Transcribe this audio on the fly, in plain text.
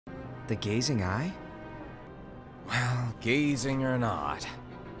the gazing eye? Well, gazing or not,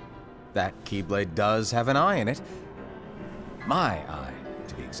 that Keyblade does have an eye in it. My eye,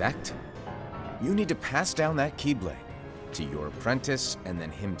 to be exact. You need to pass down that Keyblade to your apprentice and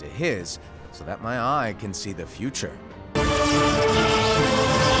then him to his, so that my eye can see the future.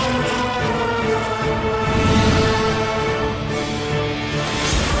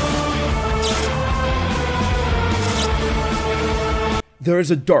 There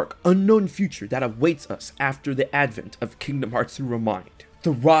is a dark, unknown future that awaits us after the advent of Kingdom Hearts through ReMind. The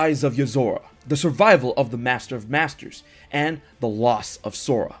rise of Yozora, the survival of the Master of Masters, and the loss of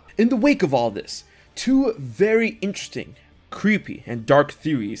Sora. In the wake of all this, two very interesting, creepy, and dark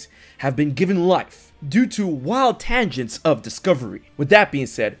theories have been given life due to wild tangents of discovery. With that being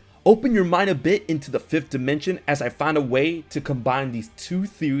said, open your mind a bit into the fifth dimension as I find a way to combine these two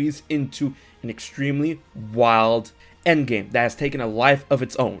theories into an extremely wild endgame that has taken a life of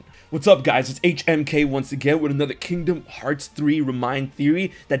its own. What's up guys, it's HMK once again with another Kingdom Hearts 3 ReMind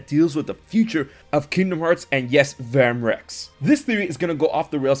theory that deals with the future of Kingdom Hearts and yes, Verum Rex. This theory is going to go off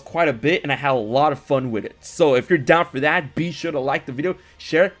the rails quite a bit and I had a lot of fun with it. So if you're down for that, be sure to like the video,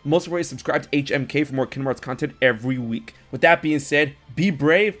 share, most importantly subscribe to HMK for more Kingdom Hearts content every week. With that being said, be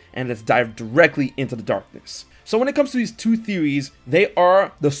brave and let's dive directly into the darkness. So when it comes to these two theories, they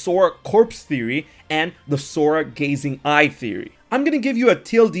are the Sora corpse theory and the Sora gazing eye theory. I'm going to give you a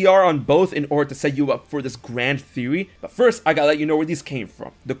TLDR on both in order to set you up for this grand theory, but first I gotta let you know where these came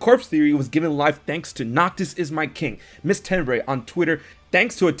from. The corpse theory was given life thanks to Noctis is my king, Miss Tenbray on Twitter,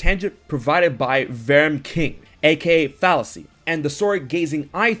 thanks to a tangent provided by Verum King, aka Fallacy. And the Sora gazing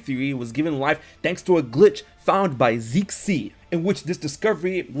eye theory was given life thanks to a glitch found by Zeke C, in which this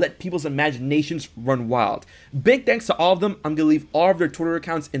discovery let people's imaginations run wild. Big thanks to all of them. I'm gonna leave all of their Twitter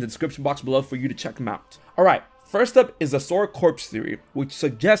accounts in the description box below for you to check them out. Alright, first up is the Sora corpse theory, which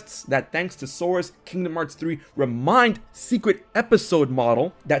suggests that thanks to Sora's Kingdom Hearts 3 ReMind secret episode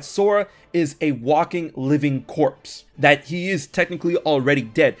model, that Sora is a walking, living corpse. That he is technically already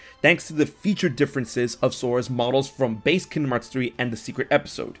dead, thanks to the feature differences of Sora's models from base Kingdom Hearts 3 and the secret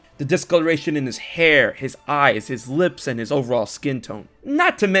episode. The discoloration in his hair, his eyes, his lips, and his overall skin tone.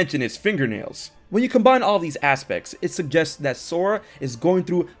 Not to mention his fingernails. When you combine all these aspects, it suggests that Sora is going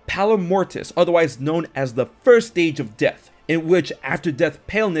through pallor mortis, otherwise known as the first stage of death, in which after death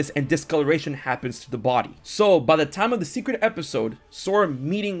paleness and discoloration happens to the body. So by the time of the secret episode, Sora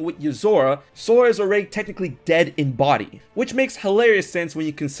meeting with Yozora, Sora is already technically dead in body, which makes hilarious sense when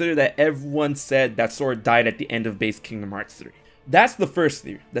you consider that everyone said that Sora died at the end of base Kingdom Hearts 3. That's the first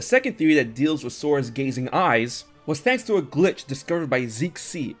theory. The second theory that deals with Sora's gazing eyes was thanks to a glitch discovered by Zeke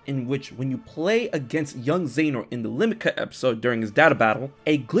C, in which when you play against young Xehanort in the Limit Cut episode during his data battle,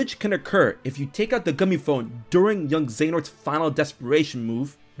 a glitch can occur if you take out the gummy phone during young Xehanort's final desperation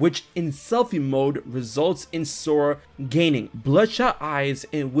move, which in selfie mode results in Sora gaining bloodshot eyes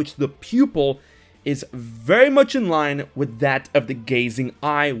in which the pupil is very much in line with that of the gazing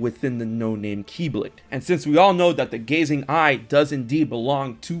eye within the no-name Keyblade. And since we all know that the gazing eye does indeed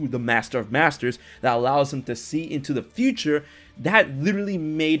belong to the Master of Masters that allows him to see into the future, that literally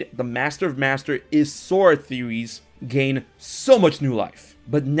made the Master of Master is Sora theories gain so much new life.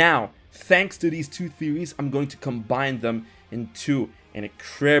 But now, thanks to these two theories, I'm going to combine them into an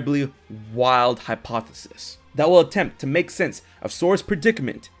incredibly wild hypothesis that will attempt to make sense of Sora's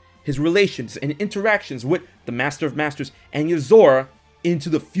predicament, his relations and interactions with the Master of Masters and Yozora into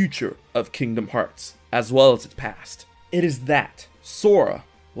the future of Kingdom Hearts, as well as its past. It is that Sora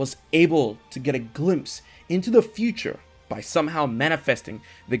was able to get a glimpse into the future by somehow manifesting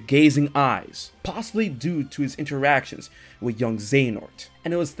the gazing eyes, possibly due to his interactions with young Xehanort.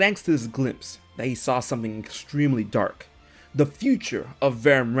 And it was thanks to this glimpse that he saw something extremely dark. The future of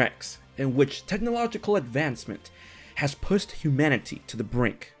Verum Rex, in which technological advancement has pushed humanity to the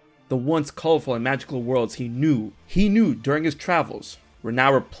brink. The once colorful and magical worlds he knew during his travels were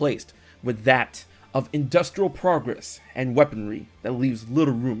now replaced with that of industrial progress and weaponry that leaves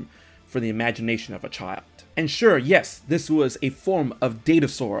little room for the imagination of a child. And sure, yes, this was a form of Data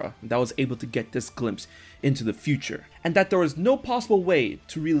Sora that was able to get this glimpse into the future, and that there was no possible way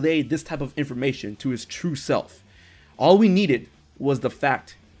to relay this type of information to his true self. All we needed was the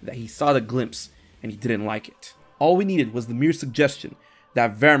fact that he saw the glimpse and he didn't like it. All we needed was the mere suggestion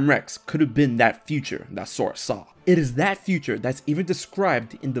that Verum Rex could have been that future that Sora saw. It is that future that's even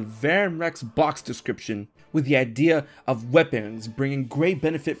described in the Verum Rex box description, with the idea of weapons bringing great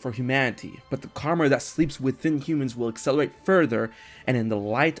benefit for humanity, but the karma that sleeps within humans will accelerate further, and in the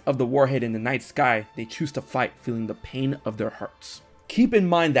light of the warhead in the night sky, they choose to fight, feeling the pain of their hearts. Keep in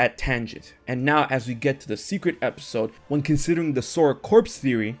mind that tangent, and now as we get to the secret episode, when considering the Sora corpse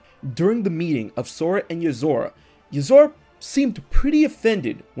theory, during the meeting of Sora and Yozora, Yozora seemed pretty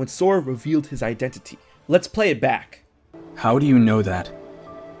offended when Sora revealed his identity. Let's play it back. How do you know that?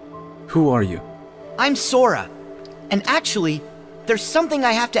 Who are you? I'm Sora. And actually, there's something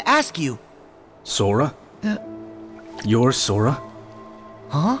I have to ask you. Sora? You're Sora?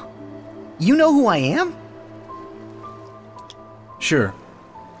 Huh? You know who I am? Sure.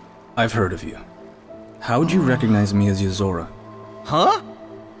 I've heard of you. How'd you recognize me as Yozora? Huh?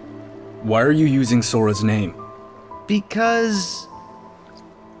 Why are you using Sora's name? Because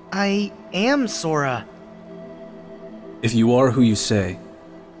I am Sora. If you are who you say,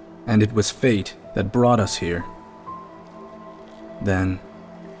 and it was fate that brought us here, then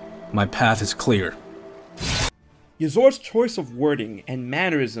my path is clear. Yozora's choice of wording and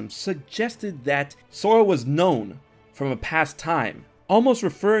mannerisms suggested that Sora was known from a past time, almost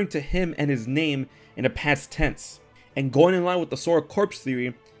referring to him and his name in a past tense. And going in line with the Sora corpse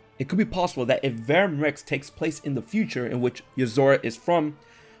theory, it could be possible that if Verum Rex takes place in the future in which Yozora is from,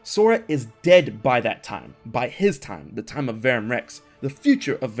 Sora is dead by that time, by his time, the time of Verum Rex, the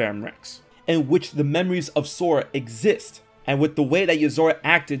future of Verum Rex, in which the memories of Sora exist. And with the way that Yozora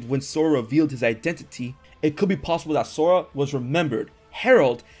acted when Sora revealed his identity, it could be possible that Sora was remembered,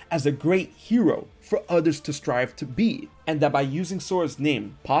 heralded as a great hero for others to strive to be, and that by using Sora's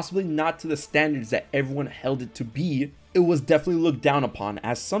name, possibly not to the standards that everyone held it to be, it was definitely looked down upon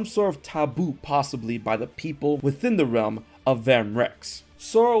as some sort of taboo possibly by the people within the realm of Verum Rex.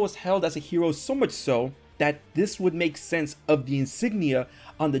 Sora was held as a hero so much so that this would make sense of the insignia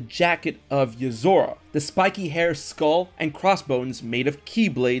on the jacket of Yozora, the spiky hair, skull, and crossbones made of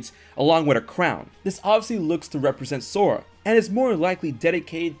keyblades along with a crown. This obviously looks to represent Sora, and is more likely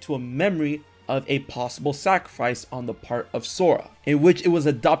dedicated to a memory of a possible sacrifice on the part of Sora, in which it was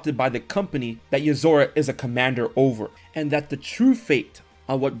adopted by the company that Yozora is a commander over, and that the true fate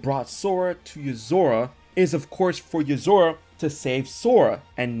on what brought Sora to Yozora is of course for Yozora to save Sora,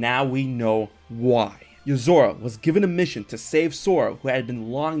 and now we know why. Yozora was given a mission to save Sora, who had been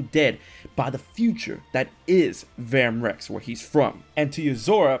long dead, by the future that is Verum Rex, where he's from. And to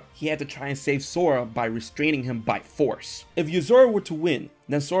Yozora, he had to try and save Sora by restraining him by force. If Yozora were to win,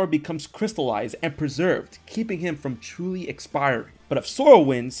 then Sora becomes crystallized and preserved, keeping him from truly expiring. But if Sora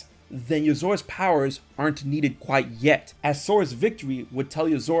wins, then Yozora's powers aren't needed quite yet, as Sora's victory would tell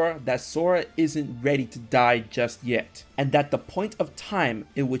Yozora that Sora isn't ready to die just yet, and that the point of time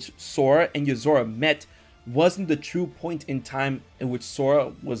in which Sora and Yozora met wasn't the true point in time in which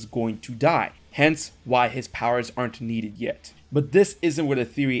Sora was going to die, hence why his powers aren't needed yet. But this isn't where the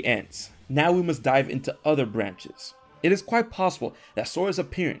theory ends. Now we must dive into other branches. It is quite possible that Sora's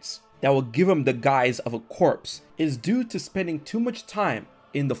appearance, that will give him the guise of a corpse, is due to spending too much time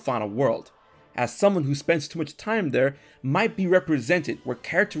in the final world, as someone who spends too much time there might be represented with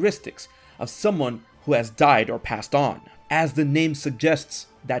characteristics of someone who has died or passed on. As the name suggests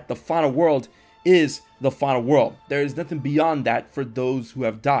that the final world is the final world, there is nothing beyond that for those who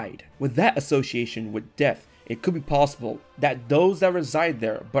have died. With that association with death, it could be possible that those that reside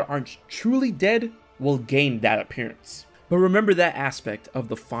there but aren't truly dead will gain that appearance. But remember that aspect of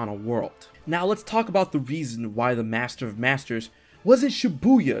the final world. Now let's talk about the reason why the Master of Masters was in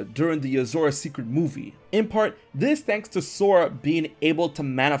Shibuya during the Yozora secret movie. In part, this thanks to Sora being able to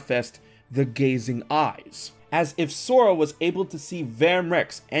manifest the gazing eyes. As if Sora was able to see Verum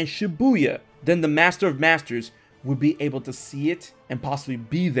Rex and Shibuya, then the Master of Masters would be able to see it and possibly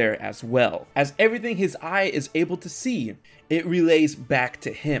be there as well. As everything his eye is able to see, it relays back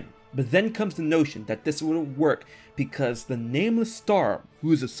to him. But then comes the notion that this wouldn't work because the nameless star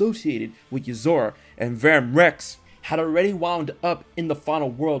who is associated with Yozora and Verum Rex had already wound up in the final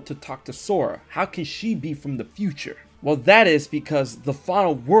world to talk to Sora. How can she be from the future? Well, that is because the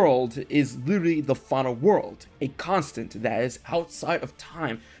final world is literally the final world, a constant that is outside of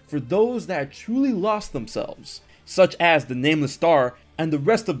time for those that have truly lost themselves, such as the nameless star and the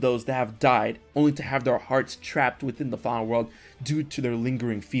rest of those that have died only to have their hearts trapped within the final world due to their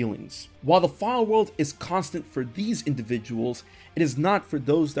lingering feelings. While the final world is constant for these individuals, it is not for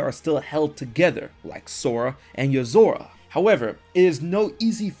those that are still held together, like Sora and Yozora. However, it is no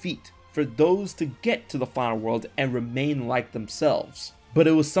easy feat for those to get to the final world and remain like themselves. But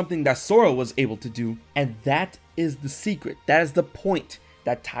it was something that Sora was able to do, and that is the secret, that is the point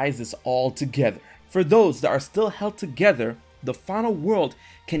that ties this all together. For those that are still held together, the final world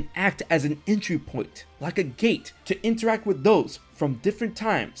can act as an entry point, like a gate, to interact with those from different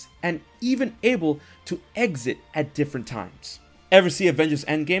times, and even able to exit at different times. Ever see Avengers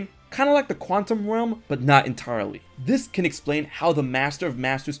Endgame? kind of like the quantum realm, but not entirely. This can explain how the Master of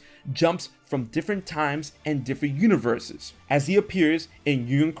Masters jumps from different times and different universes, as he appears in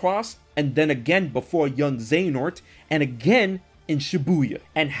Union Cross, and then again before young Xehanort, and again in Shibuya.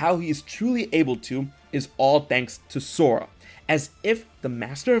 And how he is truly able to is all thanks to Sora, as if the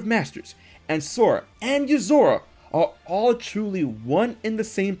Master of Masters and Sora and Yozora are all truly one and the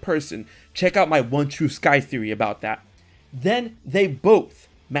same person. Check out my One True Sky theory about that. Then they both,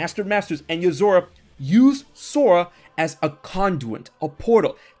 Master of Masters and Yozora, use Sora as a conduit, a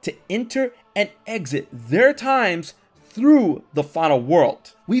portal, to enter and exit their times through the final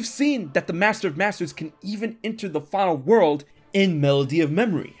world. We've seen that the Master of Masters can even enter the final world in Melody of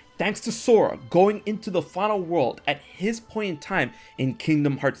Memory. Thanks to Sora going into the final world at his point in time in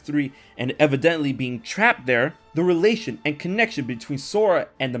Kingdom Hearts 3 and evidently being trapped there, the relation and connection between Sora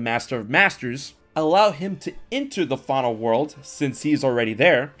and the Master of Masters allow him to enter the final world, since he's already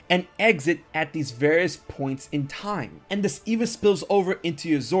there, and exit at these various points in time. And this even spills over into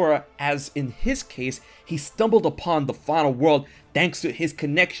Yozora, as in his case, he stumbled upon the final world thanks to his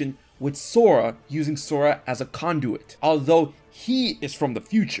connection with Sora, using Sora as a conduit, although he is from the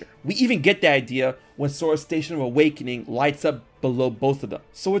future. We even get the idea when Sora's Station of Awakening lights up below both of them.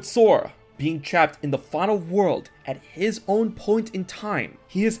 So it's Sora being trapped in the final world at his own point in time.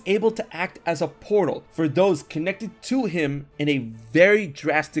 He is able to act as a portal for those connected to him in a very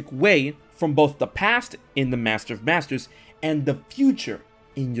drastic way, from both the past in the Master of Masters and the future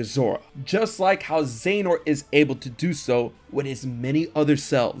in Yozora, just like how Xehanort is able to do so with his many other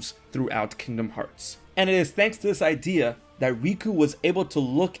selves throughout Kingdom Hearts. And it is thanks to this idea that Riku was able to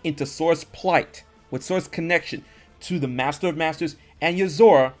look into Sora's plight, with Sora's connection to the Master of Masters and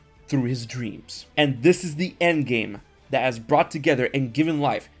Yozora through his dreams. And this is the endgame that has brought together and given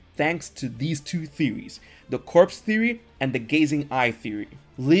life thanks to these two theories, the corpse theory and the gazing eye theory,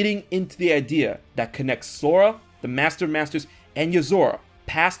 leading into the idea that connects Sora, the Master of Masters, and Yozora,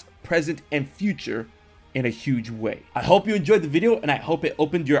 past, present, and future, in a huge way. I hope you enjoyed the video, and I hope it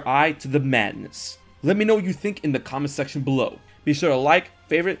opened your eye to the madness. Let me know what you think in the comment section below. Be sure to like,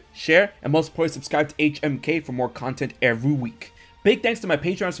 favorite, share, and most importantly subscribe to HMK for more content every week. Big thanks to my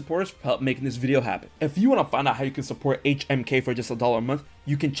Patreon supporters for helping making this video happen. If you want to find out how you can support HMK for just $1 a month,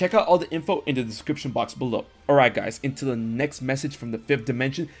 you can check out all the info in the description box below. Alright guys, until the next message from the 5th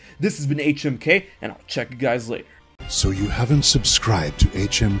dimension, this has been HMK, and I'll check you guys later. So you haven't subscribed to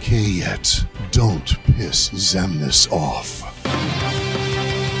HMK yet? Don't piss Xemnas off.